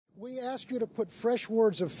We ask you to put fresh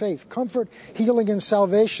words of faith, comfort, healing, and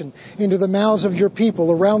salvation into the mouths of your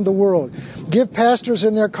people around the world. Give pastors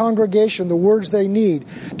in their congregation the words they need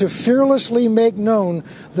to fearlessly make known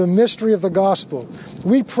the mystery of the gospel.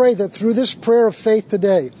 We pray that through this prayer of faith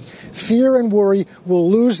today, fear and worry will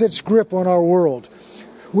lose its grip on our world.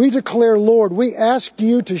 We declare, Lord, we ask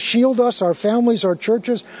you to shield us, our families, our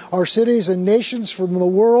churches, our cities, and nations from the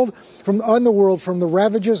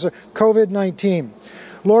ravages of COVID-19.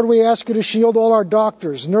 Lord, we ask you to shield all our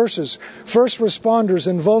doctors, nurses, first responders,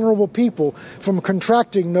 and vulnerable people from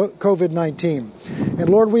contracting COVID-19. And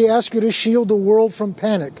Lord, we ask you to shield the world from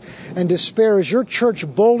panic and despair as your church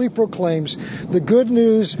boldly proclaims the good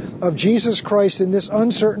news of Jesus Christ in this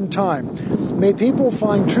uncertain time. May people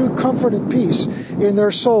find true comfort and peace in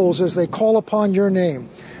their souls as they call upon your name.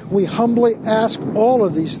 We humbly ask all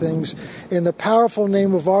of these things in the powerful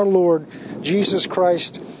name of our Lord, Jesus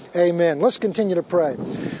Christ. Amen. Let's continue to pray.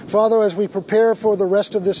 Father, as we prepare for the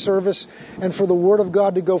rest of this service and for the Word of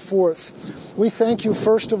God to go forth, we thank you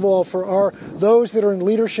first of all for those that are in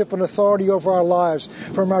leadership and authority over our lives,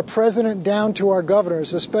 from our president down to our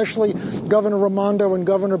governors, especially Governor Raimondo and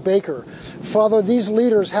Governor Baker. Father, these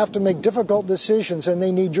leaders have to make difficult decisions, and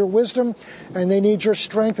they need your wisdom, and they need your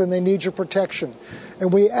strength, and they need your protection.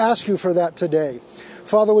 And we ask you for that today.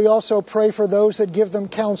 Father, we also pray for those that give them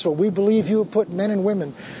counsel. We believe you have put men and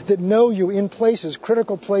women that know you in places,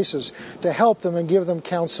 critical places, to help them and give them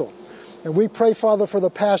counsel. And we pray, Father, for the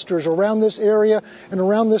pastors around this area and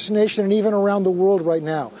around this nation and even around the world right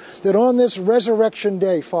now, that on this resurrection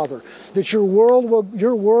day, Father, that your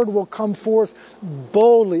word will come forth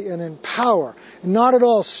boldly and in power, not at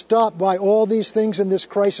all stopped by all these things in this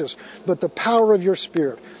crisis, but the power of your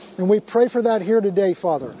Spirit. And we pray for that here today,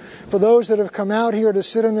 Father, for those that have come out here to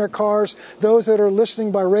sit in their cars, those that are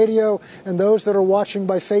listening by radio, and those that are watching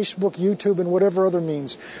by Facebook, YouTube, and whatever other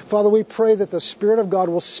means. Father, we pray that the Spirit of God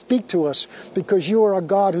will speak to us because you are a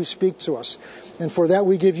God who speaks to us. And for that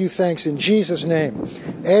we give you thanks in Jesus' name.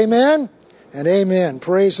 Amen and amen.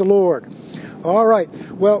 Praise the Lord. All right.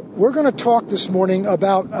 Well, we're going to talk this morning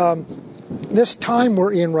about this time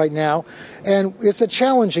we're in right now, and it's a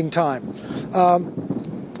challenging time.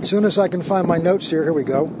 As soon as I can find my notes here we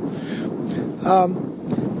go.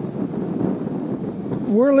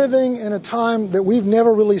 We're living in a time that we've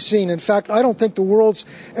never really seen. In fact, I don't think the world's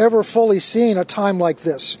ever fully seen a time like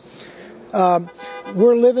this.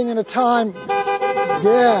 We're living in a time,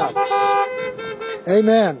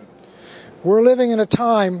 amen. We're living in a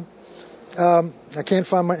time, I can't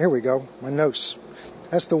find here we go, my notes.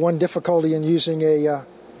 That's the one difficulty in using here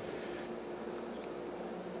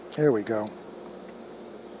we go.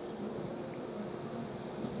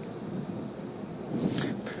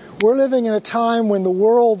 We're living in a time when the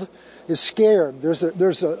world is scared.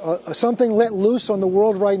 There's something let loose on the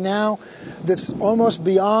world right now that's almost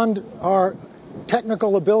beyond our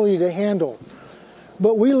technical ability to handle.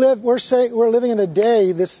 But we're living in a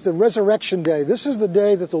day that's the resurrection day. This is the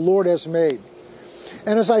day that the Lord has made.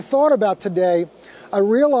 And as I thought about today, I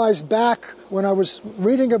realized back when I was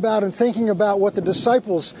reading about and thinking about what the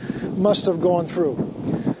disciples must have gone through.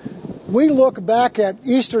 We look back at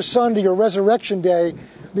Easter Sunday or Resurrection Day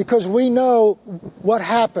because we know what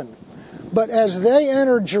happened. But as they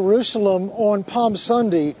entered Jerusalem on Palm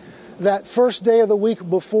Sunday, that first day of the week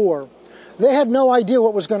before, they had no idea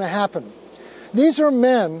what was going to happen. These are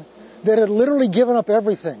men that had literally given up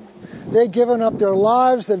everything. They'd given up their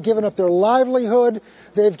lives, they've given up their livelihood,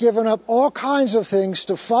 they've given up all kinds of things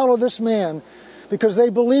to follow this man because they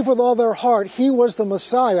believed with all their heart he was the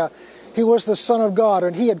Messiah, he was the Son of God,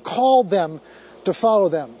 and he had called them to follow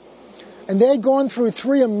them. And they had gone through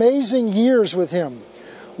 3 amazing years with him,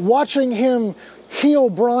 watching him heal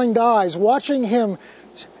blind eyes, watching him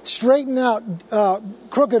straighten out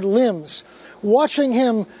crooked limbs, watching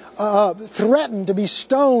him threaten to be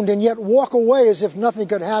stoned and yet walk away as if nothing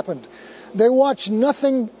had happened. They watched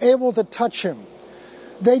nothing able to touch him.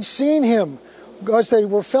 They'd seen him as he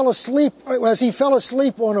fell asleep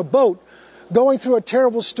on a boat going through a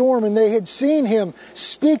terrible storm, and they had seen him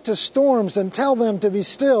speak to storms and tell them to be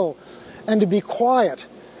still and to be quiet.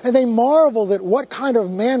 And they marveled at what kind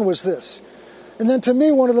of man was this. And then to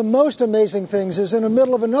me, one of the most amazing things is in the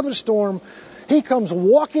middle of another storm, he comes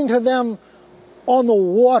walking to them on the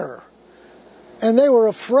water. And they were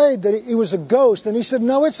afraid that he was a ghost. And he said,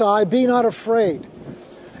 "No, it's I, be not afraid."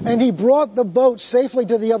 And he brought the boat safely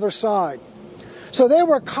to the other side. So they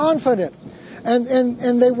were confident.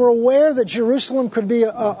 And they were aware that Jerusalem could be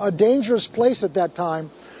a dangerous place at that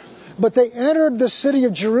time. But they entered the city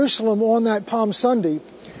of Jerusalem on that Palm Sunday,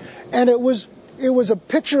 and it was a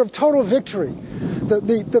picture of total victory.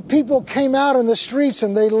 the people came out in the streets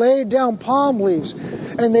and they laid down palm leaves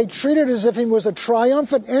and they treated it as if he was a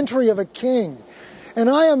triumphant entry of a king. And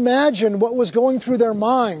I imagine what was going through their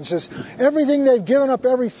minds is everything they've given up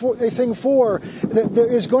everything for that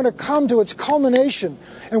is going to come to its culmination,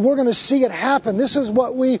 and we're going to see it happen. This is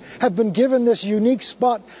what we have been given this unique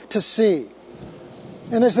spot to see.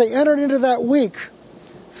 And as they entered into that week,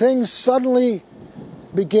 things suddenly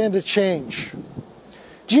began to change.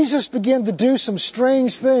 Jesus began to do some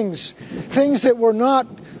strange things that were not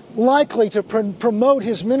likely to promote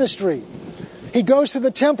his ministry. He goes to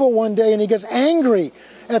the temple one day and he gets angry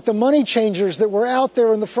at the money changers that were out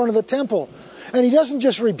there in the front of the temple. And he doesn't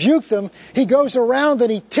just rebuke them, he goes around and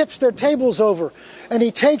he tips their tables over. And he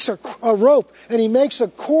takes a rope and he makes a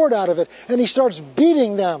cord out of it and he starts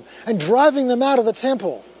beating them and driving them out of the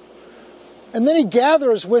temple. And then he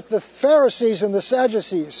gathers with the Pharisees and the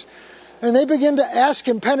Sadducees. And they begin to ask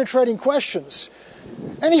him penetrating questions.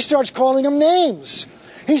 And he starts calling them names.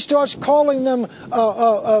 He starts calling them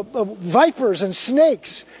vipers and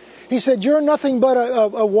snakes. He said, you're nothing but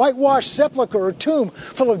a whitewashed sepulcher or tomb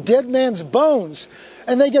full of dead man's bones.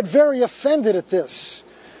 And they get very offended at this.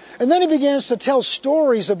 And then he begins to tell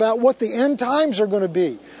stories about what the end times are going to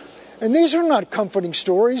be. And these are not comforting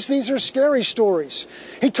stories. These are scary stories.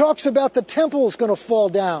 He talks about the temple is going to fall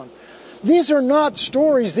down. These are not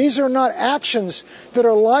stories. These are not actions that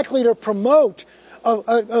are likely to promote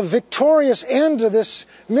a victorious end to this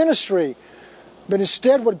ministry. But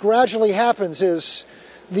instead what gradually happens is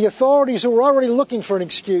the authorities who were already looking for an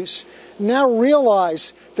excuse now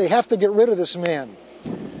realize they have to get rid of this man.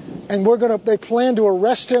 And they plan to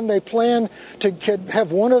arrest him. They plan to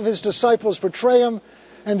have one of his disciples betray him.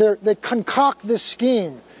 And they concoct this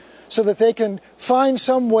scheme so that they can find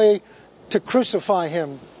some way to crucify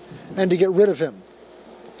him and to get rid of him.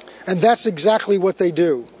 And that's exactly what they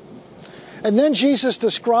do. And then Jesus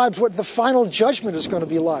describes what the final judgment is going to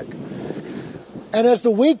be like. And as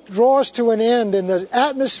the week draws to an end and the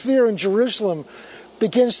atmosphere in Jerusalem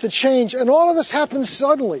begins to change, and all of this happens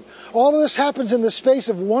suddenly. All of this happens in the space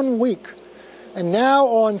of 1 week. And now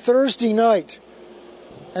on Thursday night,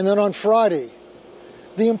 and then on Friday,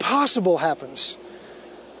 the impossible happens.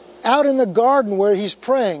 Out in the garden where he's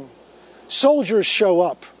praying, soldiers show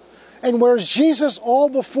up. And whereas Jesus all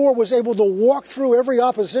before was able to walk through every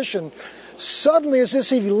opposition, suddenly it's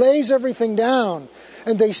as if he lays everything down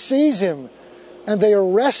and they seize him and they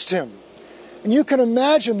arrest him. And you can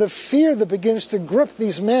imagine the fear that begins to grip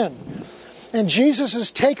these men. And Jesus is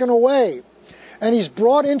taken away and he's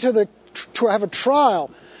brought to have a trial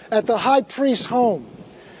at the high priest's home.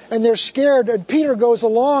 And they're scared, and Peter goes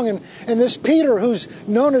along, and this Peter, who's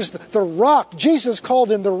known as the Rock, Jesus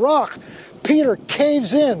called him the Rock, Peter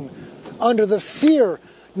caves in under the fear,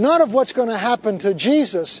 not of what's going to happen to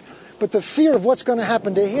Jesus, but the fear of what's going to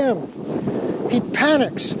happen to him. He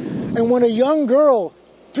panics, and when a young girl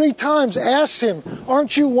 3 times asks him,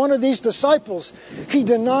 aren't you one of these disciples? He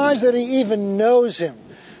denies that he even knows him.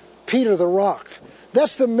 Peter the Rock.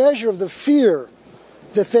 That's the measure of the fear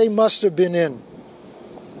that they must have been in.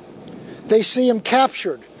 They see him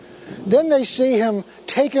captured. Then they see him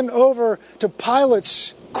taken over to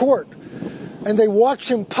Pilate's court. And they watch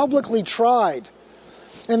him publicly tried.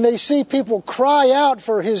 And they see people cry out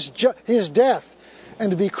for his death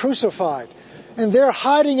and to be crucified. And they're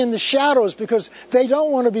hiding in the shadows because they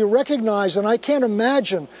don't want to be recognized. And I can't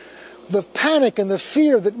imagine the panic and the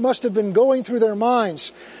fear that must have been going through their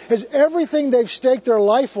minds as everything they've staked their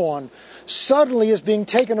life on suddenly is being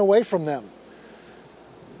taken away from them.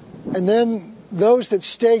 And then those that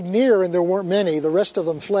stayed near, and there weren't many, the rest of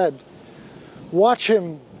them fled, watch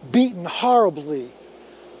him beaten horribly,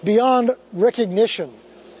 beyond recognition.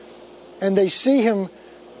 And they see him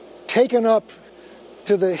taken up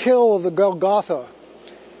to the hill of the Golgotha.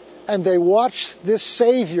 And they watch this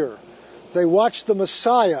Savior, they watch the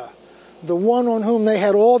Messiah, the one on whom they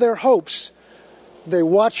had all their hopes. They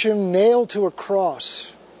watch him nailed to a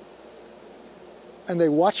cross. And they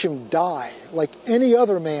watch him die like any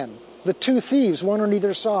other man. The 2 thieves, one on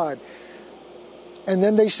either side. And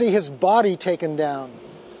then they see his body taken down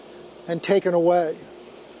and taken away.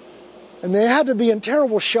 And they had to be in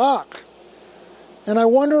terrible shock. And I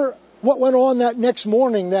wonder what went on that next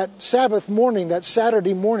morning, that Sabbath morning, that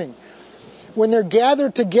Saturday morning, when they're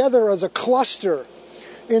gathered together as a cluster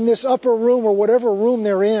in this upper room or whatever room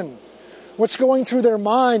they're in. What's going through their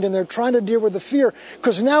mind, and they're trying to deal with the fear.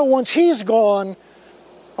 Because now once he's gone,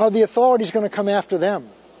 are the authorities going to come after them?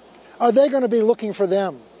 Are they going to be looking for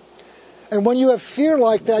them? And when you have fear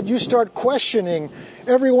like that, you start questioning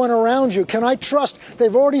everyone around you. Can I trust?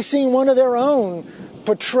 They've already seen one of their own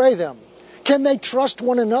betray them. Can they trust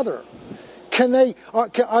one another?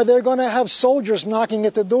 Are they going to have soldiers knocking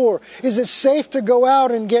at the door? Is it safe to go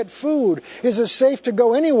out and get food? Is it safe to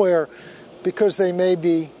go anywhere? Because they may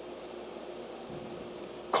be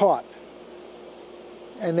caught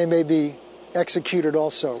and they may be executed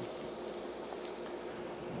also.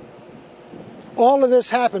 All of this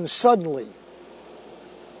happened suddenly.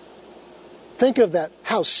 Think of that,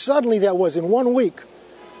 how suddenly that was in 1 week.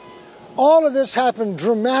 All of this happened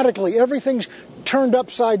dramatically. Everything's turned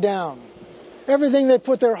upside down. Everything they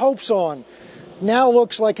put their hopes on now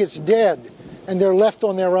looks like it's dead, and they're left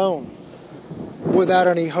on their own without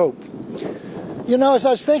any hope. You know, as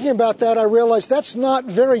I was thinking about that, I realized that's not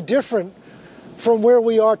very different from where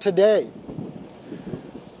we are today.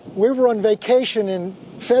 We were on vacation in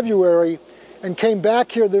February and came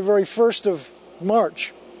back here the very 1st of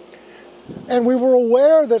March. And we were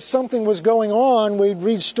aware that something was going on. We'd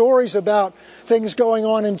read stories about things going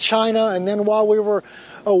on in China, and then while we were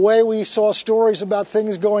away, we saw stories about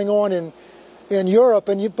things going on in Europe.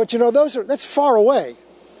 But you know, that's far away.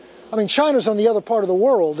 I mean, China's on the other part of the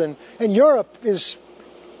world, and Europe is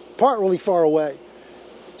partly far away.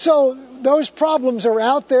 So those problems are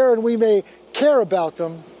out there, and we may care about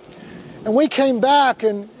them. And we came back,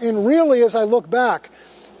 and really, as I look back,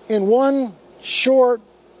 in one short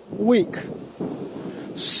week,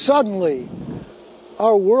 suddenly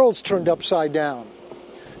our world's turned upside down.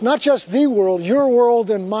 Not just the world, your world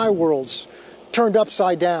and my world's turned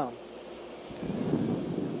upside down.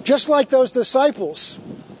 Just like those disciples.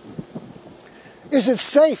 Is it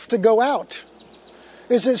safe to go out?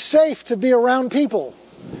 Is it safe to be around people?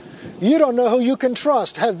 You don't know who you can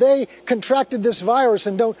trust. Have they contracted this virus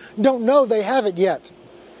and don't know they have it yet?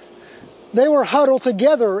 They were huddled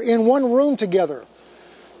together in one room together.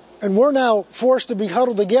 And we're now forced to be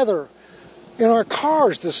huddled together in our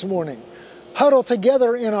cars this morning, huddled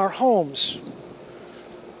together in our homes.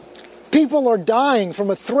 People are dying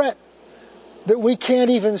from a threat that we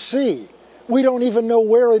can't even see. We don't even know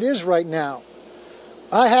where it is right now.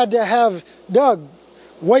 I had to have Doug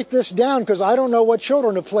weight this down because I don't know what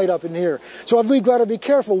children have played up in here. So we've got to be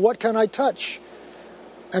careful. What can I touch?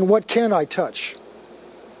 And what can I touch?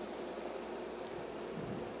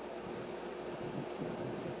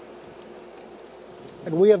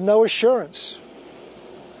 And we have no assurance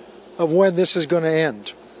of when this is going to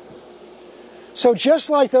end. So just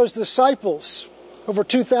like those disciples over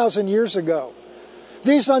 2,000 years ago,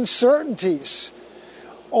 these uncertainties,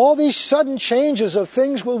 all these sudden changes of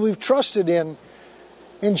things that we've trusted in,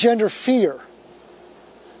 engender fear.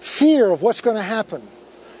 Fear of what's going to happen.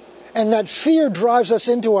 And that fear drives us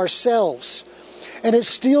into ourselves. And it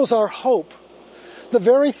steals our hope. The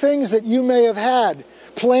very things that you may have had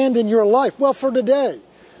planned in your life. Well, for today,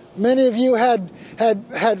 many of you had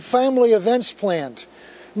family events planned.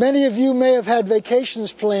 Many of you may have had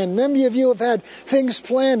vacations planned. Many of you have had things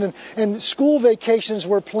planned, and school vacations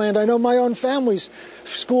were planned. I know my own family's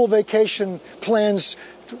school vacation plans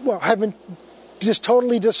have been just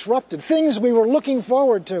totally disrupted. Things we were looking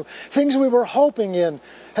forward to, things we were hoping in,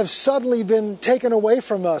 have suddenly been taken away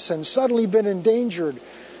from us and suddenly been endangered.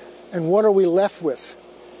 And what are we left with?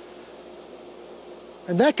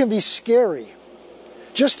 And that can be scary,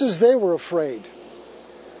 just as they were afraid.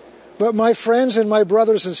 But my friends and my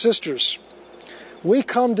brothers and sisters, we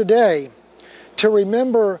come today to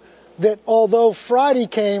remember that although Friday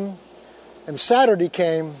came and Saturday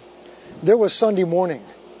came, there was Sunday morning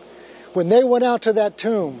when they went out to that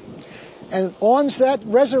tomb. And on that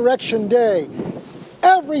resurrection day,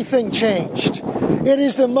 everything changed. It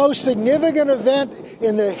is the most significant event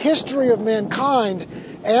in the history of mankind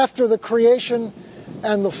after the creation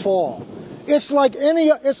and the fall. It's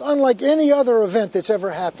unlike any other event that's ever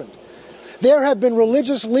happened. There have been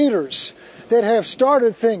religious leaders that have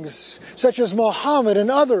started things, such as Muhammad and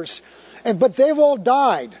others, but they've all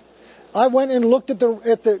died. I went and looked at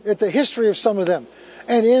the history of some of them.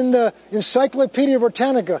 And in the Encyclopedia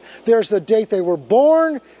Britannica, there's the date they were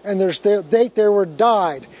born and there's the date they were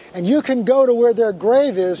died. And you can go to where their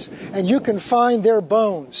grave is and you can find their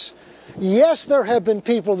bones. Yes, there have been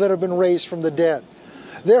people that have been raised from the dead.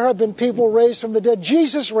 There have been people raised from the dead.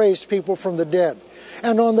 Jesus raised people from the dead.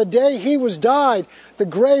 And on the day he was died, the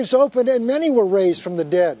graves opened and many were raised from the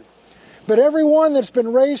dead. But everyone that's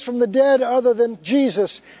been raised from the dead other than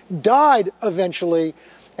Jesus died eventually,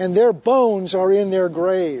 and their bones are in their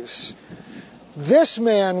graves. This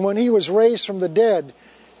man, when he was raised from the dead,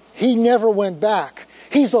 he never went back.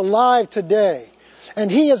 He's alive today. And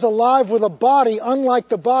he is alive with a body unlike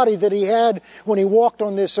the body that he had when he walked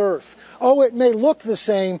on this earth. Oh, it may look the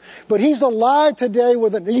same, but he's alive today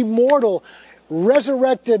with an immortal,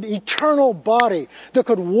 resurrected, eternal body that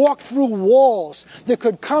could walk through walls, that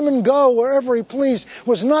could come and go wherever he pleased,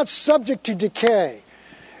 was not subject to decay.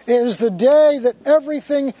 It is the day that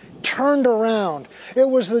everything turned around. It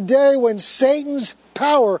was the day when Satan's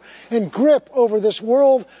power and grip over this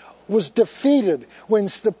world was defeated, when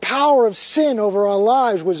the power of sin over our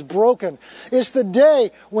lives was broken. It's the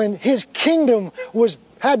day when his kingdom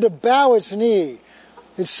had to bow its knee.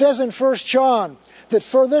 It says in 1 John that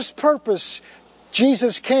for this purpose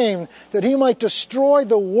Jesus came, that he might destroy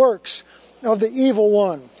the works of the evil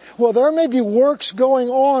one. Well, there may be works going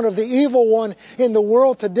on of the evil one in the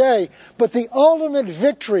world today, but the ultimate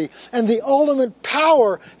victory and the ultimate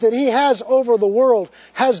power that he has over the world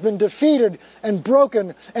has been defeated and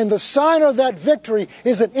broken. And the sign of that victory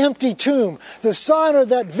is an empty tomb. The sign of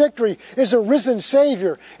that victory is a risen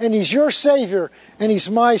Savior. And he's your Savior, and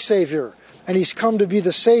he's my Savior. And he's come to be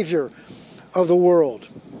the Savior of the world.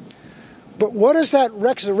 But what does that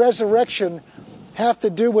resurrection have to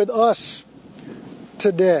do with us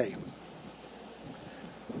today?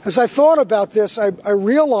 As I thought about this, I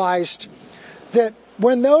realized that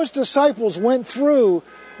when those disciples went through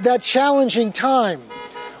that challenging time,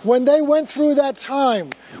 when they went through that time,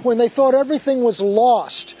 when they thought everything was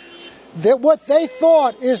lost, that what they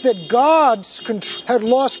thought is that God had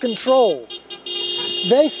lost control.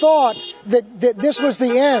 They thought that this was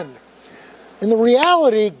the end. In the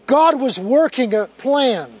reality, God was working a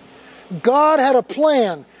plan. God had a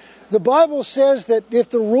plan. The Bible says that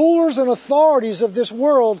if the rulers and authorities of this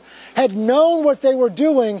world had known what they were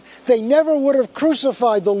doing, they never would have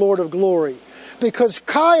crucified the Lord of glory. Because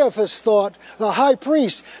Caiaphas thought, the high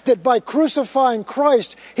priest, that by crucifying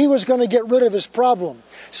Christ, he was going to get rid of his problem.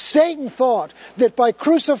 Satan thought that by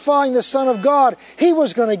crucifying the Son of God, he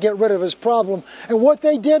was going to get rid of his problem. And what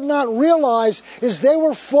they did not realize is they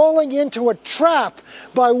were falling into a trap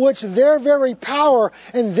by which their very power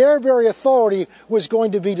and their very authority was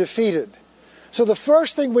going to be defeated. So the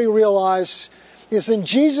first thing we realize is in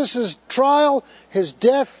Jesus' trial, his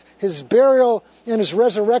death, his burial, and his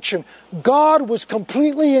resurrection, God was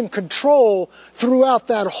completely in control throughout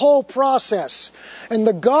that whole process. And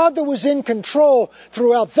the God that was in control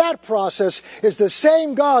throughout that process is the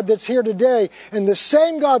same God that's here today, and the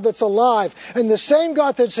same God that's alive, and the same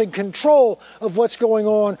God that's in control of what's going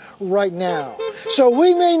on right now. So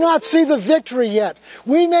we may not see the victory yet.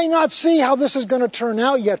 We may not see how this is going to turn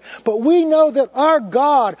out yet, but we know that our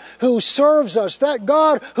God who serves us, that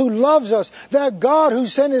God who loves us, that God who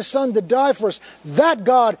sent his Son to die for us, that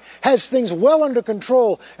God has things well under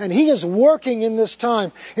control, and he is working in this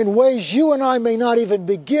time in ways you and I may not even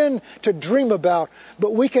begin to dream about,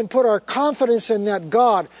 but we can put our confidence in that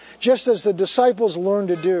God, just as the disciples learned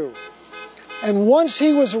to do. And once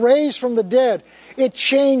he was raised from the dead, it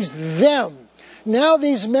changed them. Now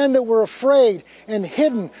these men that were afraid and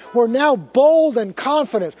hidden were now bold and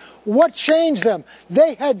confident. What changed them?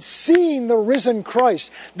 They had seen the risen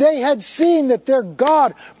Christ. They had seen that their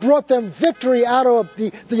God brought them victory out of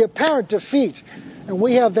the apparent defeat. And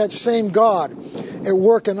we have that same God at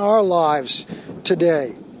work in our lives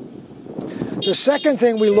today. The second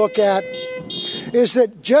thing we look at is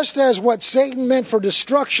that just as what Satan meant for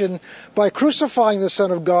destruction by crucifying the Son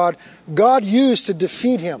of God, God used to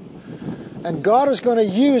defeat him. And God is going to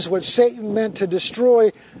use what Satan meant to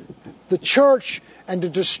destroy the church and to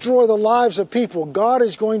destroy the lives of people. God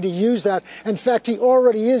is going to use that. In fact, he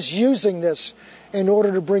already is using this in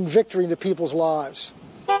order to bring victory into people's lives.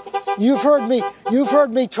 You've heard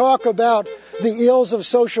me talk about the ills of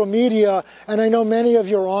social media, and I know many of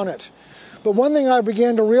you are on it. But one thing I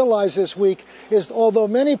began to realize this week is although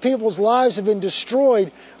many people's lives have been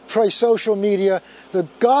destroyed by social media, the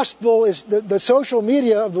gospel is, the social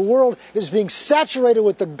media of the world is being saturated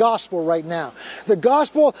with the gospel right now. The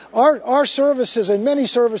gospel, our services and many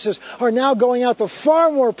services are now going out to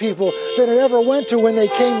far more people than it ever went to when they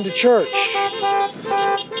came to church.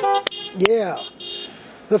 Yeah.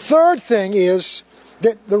 The third thing is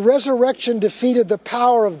that the resurrection defeated the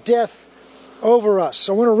power of death over us.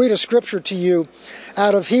 I want to read a scripture to you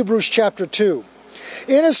out of Hebrews chapter 2.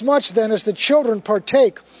 Inasmuch then as the children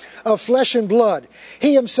partake of flesh and blood,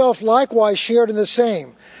 he himself likewise shared in the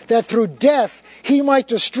same, that through death he might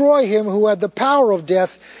destroy him who had the power of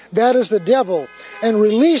death, that is the devil, and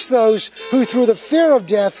release those who through the fear of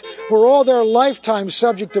death were all their lifetime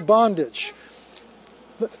subject to bondage.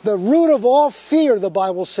 The root of all fear, the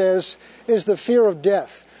Bible says, is the fear of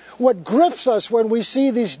death. What grips us when we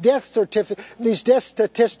see these death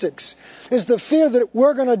statistics is the fear that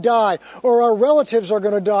we're going to die, or our relatives are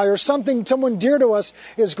going to die, or someone dear to us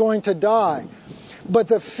is going to die. But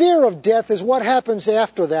the fear of death is what happens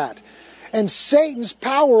after that. and Satan's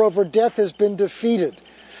power over death has been defeated.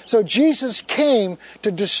 So Jesus came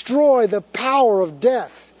to destroy the power of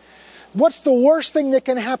death. What's the worst thing that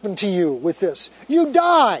can happen to you with this? You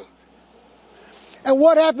die. And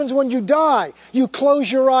what happens when you die? You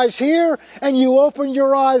close your eyes here and you open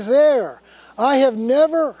your eyes there. I have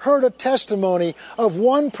never heard a testimony of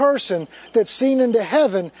one person that's seen into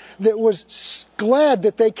heaven that was glad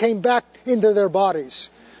that they came back into their bodies.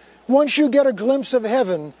 Once you get a glimpse of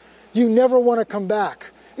heaven, you never want to come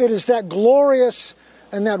back. It is that glorious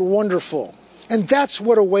and that wonderful. And that's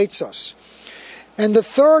what awaits us. And the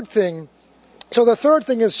third thing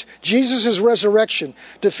is Jesus' resurrection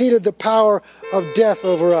defeated the power of death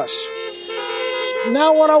over us.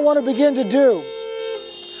 Now what I want to begin to do,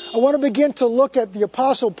 I want to begin to look at the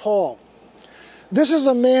Apostle Paul. This is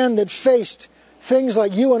a man that faced things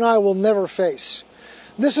like you and I will never face.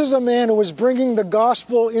 This is a man who was bringing the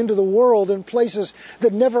gospel into the world in places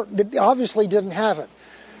that obviously didn't have it.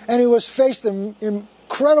 And he was faced in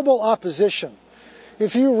incredible opposition.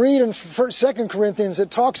 If you read in 2 Corinthians, it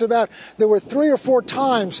talks about there were 3 or 4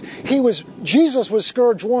 times Jesus was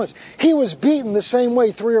scourged once. He was beaten the same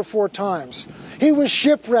way 3 or 4 times. He was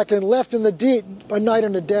shipwrecked and left in the deep a night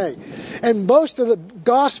and a day. And most of the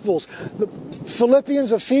Gospels, the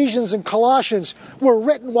Philippians, Ephesians, and Colossians, were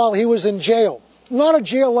written while he was in jail. Not a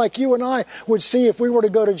jail like you and I would see if we were to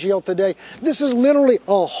go to jail today. This is literally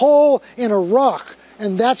a hole in a rock,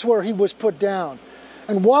 and that's where he was put down.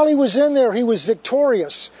 And while he was in there, he was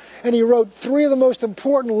victorious. And he wrote 3 of the most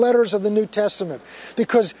important letters of the New Testament.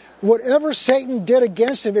 Because whatever Satan did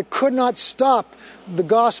against him, it could not stop the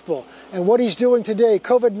gospel. And what he's doing today,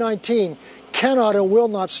 COVID-19, cannot and will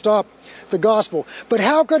not stop the gospel. But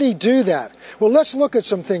how could he do that? Well, let's look at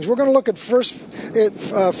some things. We're going to look at 1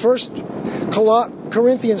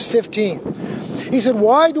 Corinthians 15. He said,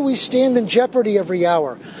 "Why do we stand in jeopardy every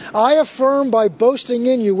hour? I affirm by boasting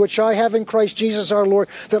in you, which I have in Christ Jesus our Lord,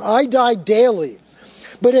 that I die daily.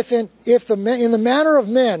 But if in the manner of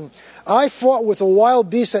men I fought with a wild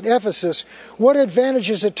beast at Ephesus, what advantage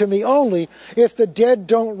is it to me only if the dead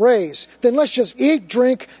don't raise? Then let's just eat,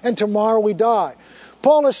 drink, and tomorrow we die."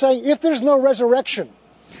 Paul is saying, if there's no resurrection,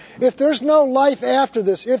 if there's no life after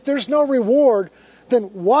this, if there's no reward, then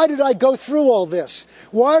why did I go through all this?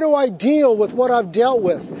 Why do I deal with what I've dealt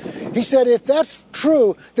with? He said, if that's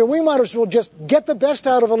true, then we might as well just get the best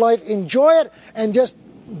out of a life, enjoy it, and just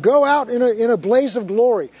go out in a blaze of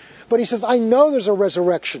glory. But he says, I know there's a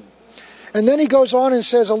resurrection. And then he goes on and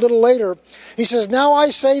says a little later, he says, "Now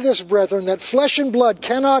I say this, brethren, that flesh and blood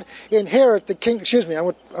cannot inherit the kingdom." Excuse me,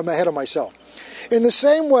 I'm ahead of myself. In the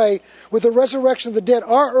same way, with the resurrection of the dead,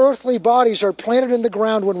 our earthly bodies are planted in the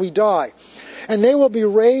ground when we die, and they will be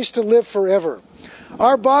raised to live forever.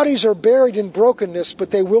 Our bodies are buried in brokenness,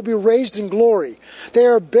 but they will be raised in glory. They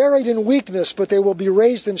are buried in weakness, but they will be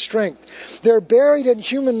raised in strength. They're buried in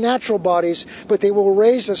human natural bodies, but they will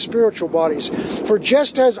raise as spiritual bodies. For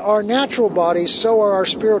just as our natural bodies, so are our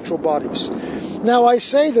spiritual bodies. Now I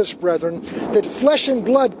say this, brethren, that flesh and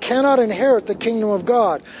blood cannot inherit the kingdom of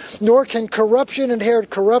God, nor can corruption inherit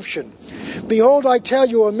corruption. Behold, I tell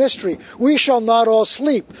you a mystery. We shall not all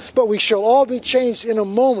sleep, but we shall all be changed in a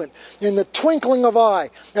moment, in the twinkling of an eye,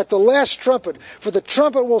 at the last trumpet. For the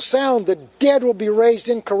trumpet will sound, the dead will be raised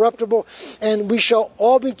incorruptible, and we shall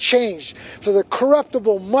all be changed. For the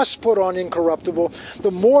corruptible must put on incorruptible,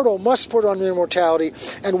 the mortal must put on immortality.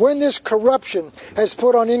 And when this corruption has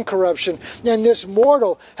put on incorruption, and this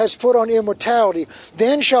mortal has put on immortality,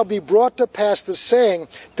 then shall be brought to pass the saying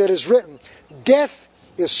that is written, Death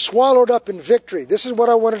is swallowed up in victory. This is what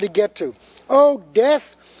I wanted to get to. O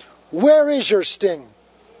death, where is your sting?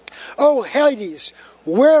 O Hades,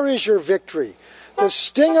 where is your victory? The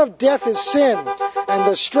sting of death is sin, and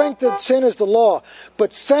the strength of sin is the law.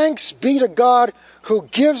 But thanks be to God who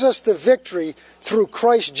gives us the victory through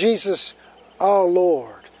Christ Jesus our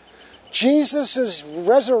Lord. Jesus'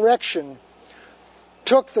 resurrection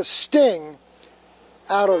took the sting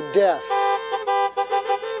out of death.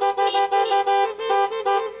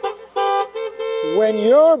 When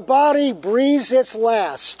your body breathes its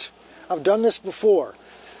last, I've done this before,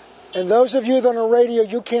 and those of you that are on radio,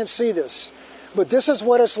 you can't see this, but this is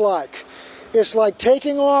what it's like. It's like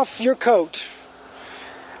taking off your coat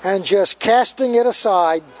and just casting it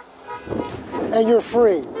aside, and you're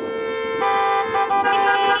free.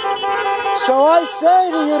 So I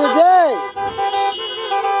say to you today,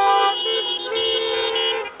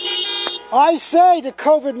 I say to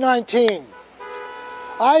COVID-19,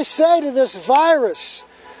 I say to this virus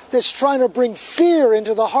that's trying to bring fear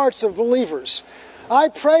into the hearts of believers,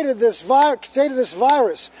 I say to this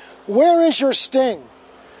virus, where is your sting?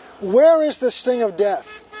 Where is the sting of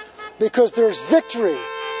death? because there's victory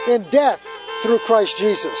in death through Christ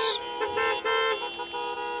Jesus.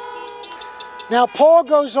 Now Paul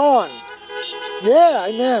goes on. Yeah,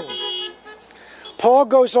 amen. Paul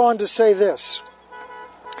goes on to say this.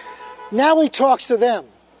 Now he talks to them.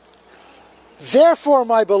 Therefore,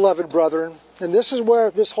 my beloved brethren, and this is where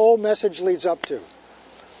this whole message leads up to.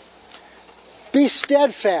 Be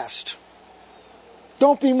steadfast.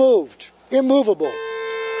 Don't be moved. Immovable.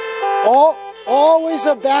 Always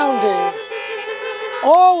abounding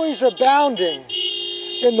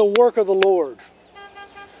in the work of the Lord.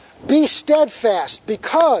 Be steadfast,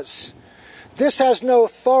 because this has no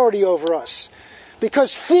authority over us.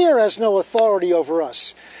 Because fear has no authority over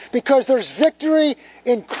us. Because there's victory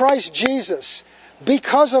in Christ Jesus.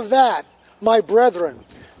 Because of that, my brethren,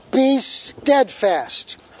 be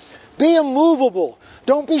steadfast. Be immovable.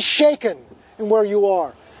 Don't be shaken in where you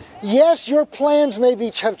are. Yes, your plans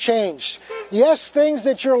have changed. Yes, things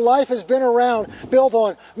that your life has been built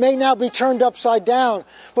on, may now be turned upside down.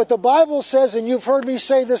 But the Bible says, and you've heard me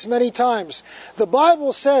say this many times, the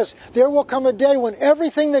Bible says there will come a day when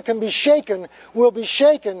everything that can be shaken will be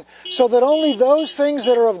shaken, so that only those things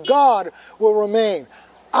that are of God will remain.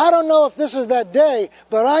 I don't know if this is that day,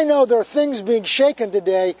 but I know there are things being shaken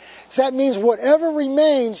today. So that means whatever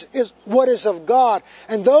remains is what is of God.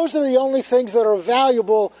 And those are the only things that are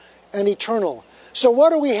valuable and eternal. So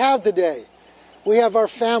what do we have today? We have our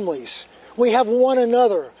families. We have one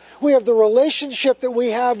another. We have the relationship that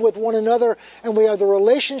we have with one another, and we have the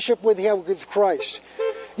relationship we have with Christ.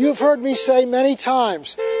 You've heard me say many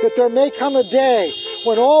times that there may come a day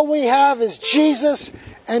when all we have is Jesus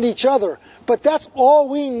and each other. But that's all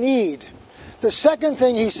we need. The second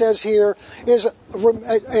thing he says here is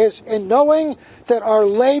in knowing that our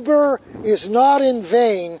labor is not in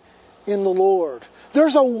vain in the Lord.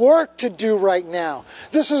 There's a work to do right now.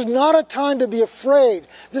 This is not a time to be afraid.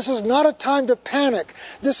 This is not a time to panic.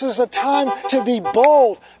 This is a time to be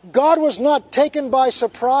bold. God was not taken by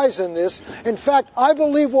surprise in this. In fact, I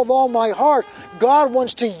believe with all my heart, God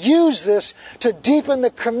wants to use this to deepen the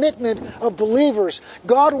commitment of believers.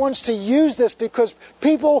 God wants to use this because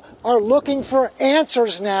people are looking for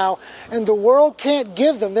answers now, and the world can't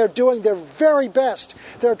give them. They're doing their very best.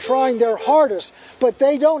 They're trying their hardest, but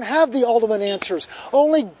they don't have the ultimate answers.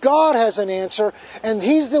 Only God has an answer, and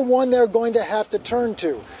He's the one they're going to have to turn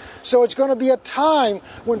to. So it's going to be a time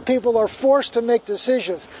when people are forced to make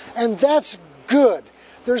decisions, and that's good.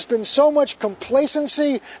 There's been so much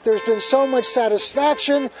complacency, there's been so much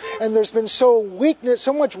satisfaction, and there's been so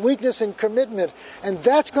much weakness in commitment, and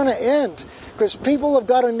that's going to end because people have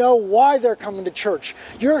got to know why they're coming to church.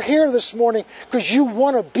 You're here this morning because you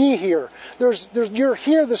want to be here. You're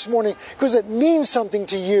here this morning because it means something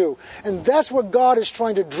to you, and that's what God is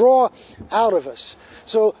trying to draw out of us.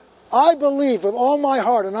 So I believe with all my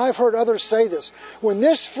heart, and I've heard others say this, when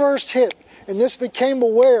this first hit and this became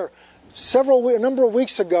aware a number of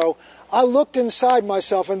weeks ago, I looked inside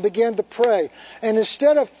myself and began to pray. And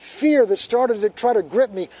instead of fear that started to try to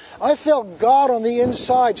grip me, I felt God on the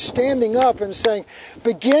inside standing up and saying,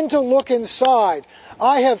 begin to look inside.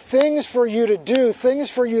 I have things for you to do,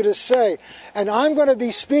 things for you to say. And I'm going to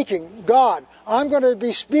be speaking, God, I'm going to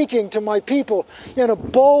be speaking to my people in a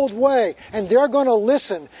bold way. And they're going to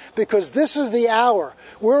listen because this is the hour.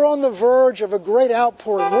 We're on the verge of a great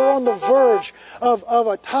outpouring. We're on the verge of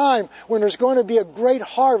a time when there's going to be a great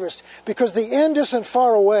harvest because the end isn't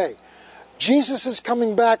far away. Jesus is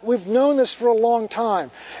coming back. We've known this for a long time.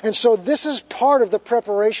 And so this is part of the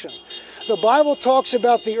preparation. The Bible talks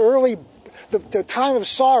about the time of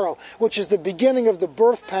sorrow, which is the beginning of the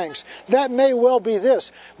birth pangs. That may well be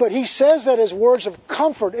this. But he says that as words of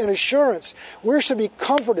comfort and assurance. We should be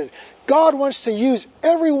comforted. God wants to use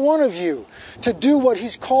every one of you to do what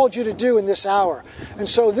He's called you to do in this hour. And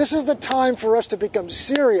so this is the time for us to become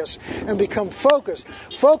serious and become focused.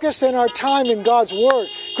 Focus in our time in God's Word,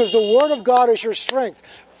 because the Word of God is your strength.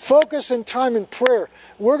 Focus in time in prayer.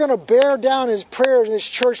 We're going to bear down His prayer in this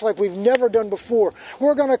church like we've never done before.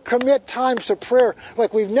 We're going to commit times to prayer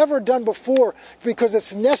like we've never done before because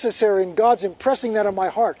it's necessary, and God's impressing that on my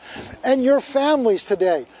heart. And your families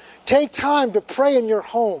today, take time to pray in your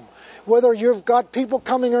home. Whether you've got people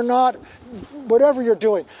coming or not, whatever you're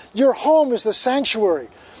doing, your home is the sanctuary.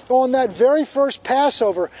 On that very first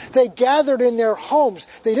Passover, they gathered in their homes.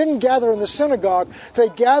 They didn't gather in the synagogue. They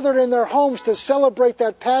gathered in their homes to celebrate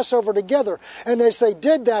that Passover together. And as they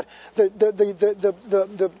did that,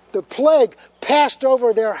 the plague passed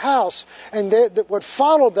over their house. And what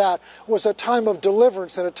followed that was a time of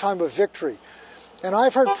deliverance and a time of victory. And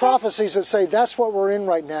I've heard prophecies that say that's what we're in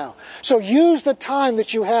right now. So use the time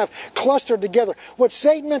that you have clustered together. What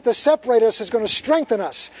Satan meant to separate us is going to strengthen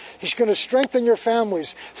us. He's going to strengthen your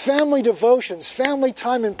families, family devotions, family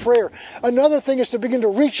time in prayer. Another thing is to begin to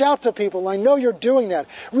reach out to people. I know you're doing that.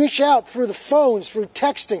 Reach out through the phones, through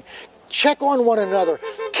texting. Check on one another.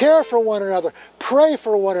 Care for one another. Pray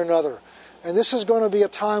for one another. And this is going to be a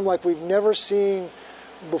time like we've never seen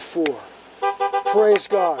before. Praise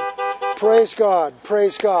God. Praise God,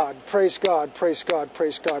 praise God, praise God, praise God,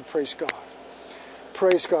 praise God, praise God.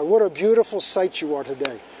 Praise God. What a beautiful sight you are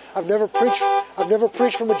today. I've never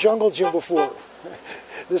preached from a jungle gym before.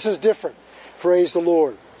 This is different. Praise the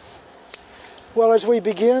Lord. Well, as we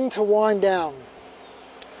begin to wind down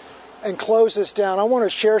and close this down, I want to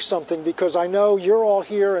share something because I know you're all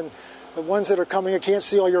here and the ones that are coming, I can't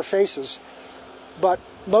see all your faces. But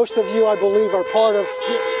most of you, I believe, are part of...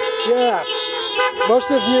 Yeah.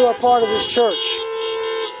 Most of you are part of this church.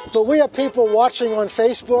 But we have people watching on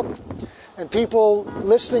Facebook and people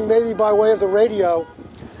listening maybe by way of the radio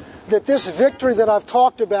that this victory that I've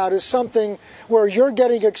talked about is something where you're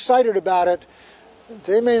getting excited about it.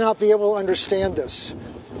 They may not be able to understand this.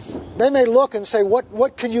 They may look and say,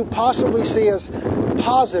 what can you possibly see as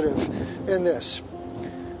positive in this?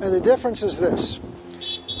 And the difference is this.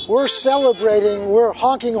 We're celebrating, we're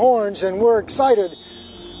honking horns, and we're excited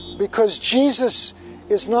because Jesus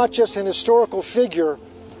is not just an historical figure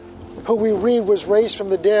who we read was raised from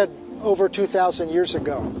the dead over 2,000 years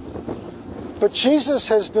ago. But Jesus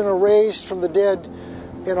has been raised from the dead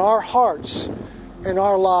in our hearts, in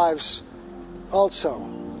our lives also.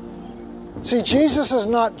 See, Jesus is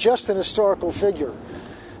not just an historical figure.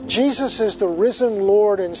 Jesus is the risen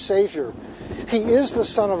Lord and Savior. He is the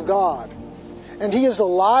Son of God. And He is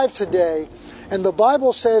alive today. And the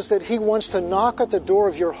Bible says that He wants to knock at the door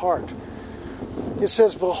of your heart. It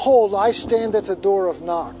says, "Behold, I stand at the door of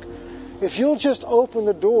knock." If you'll just open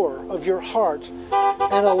the door of your heart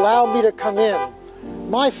and allow me to come in,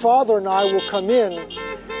 my Father and I will come in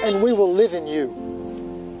and we will live in you.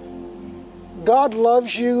 God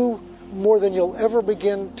loves you more than you'll ever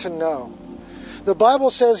begin to know. The Bible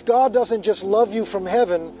says God doesn't just love you from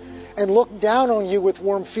heaven and look down on you with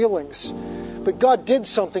warm feelings, but God did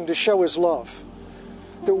something to show His love.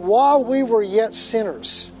 That while we were yet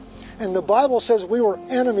sinners, and the Bible says we were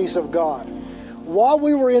enemies of God, while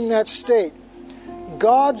we were in that state,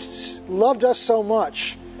 God loved us so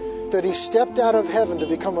much that He stepped out of heaven to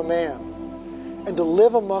become a man and to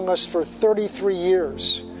live among us for 33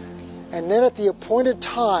 years. And then at the appointed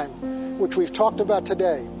time, which we've talked about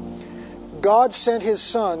today, God sent His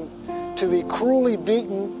Son to be cruelly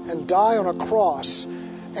beaten and die on a cross.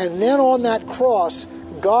 And then on that cross,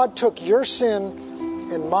 God took your sin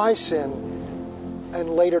and my sin and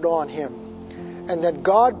laid it on Him. And then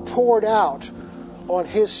God poured out on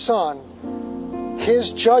His Son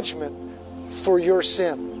His judgment for your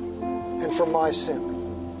sin and for my sin.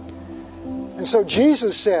 And so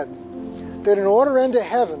Jesus said that in order into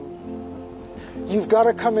heaven, you've got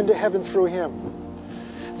to come into heaven through Him.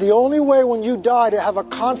 The only way when you die to have a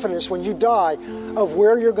confidence when you die of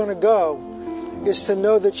where you're going to go is to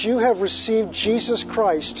know that you have received Jesus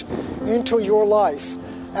Christ into your life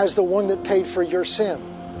as the one that paid for your sin.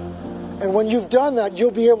 And when you've done that,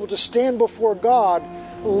 you'll be able to stand before God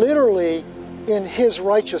literally in His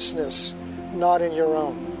righteousness, not in your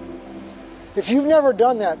own. If you've never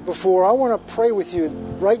done that before, I want to pray with you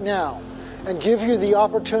right now and give you the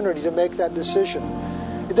opportunity to make that decision.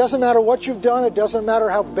 It doesn't matter what you've done. It doesn't matter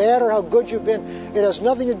how bad or how good you've been. It has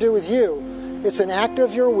nothing to do with you. It's an act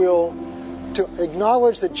of your will to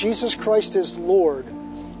acknowledge that Jesus Christ is Lord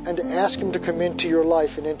and to ask Him to come into your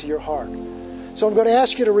life and into your heart. So I'm going to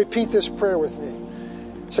ask you to repeat this prayer with me.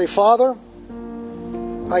 Say, Father,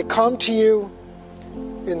 I come to you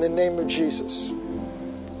in the name of Jesus.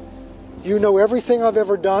 You know everything I've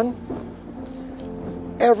ever done,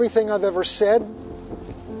 everything I've ever said,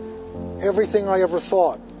 everything I ever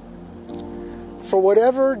thought. For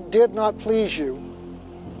whatever did not please you,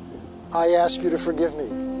 I ask you to forgive me.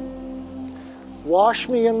 Wash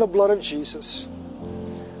me in the blood of Jesus.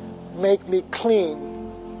 Make me clean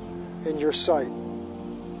in your sight.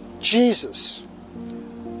 Jesus,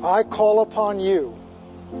 I call upon you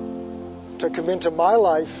to come into my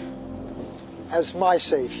life as my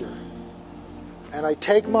Savior. And I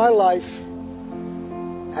take my life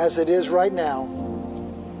as it is right now,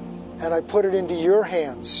 and I put it into your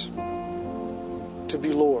hands to be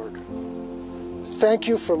Lord. Thank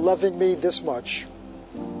you for loving me this much.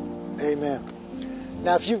 Amen.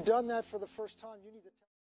 Now, if you've done that for the first time, you need to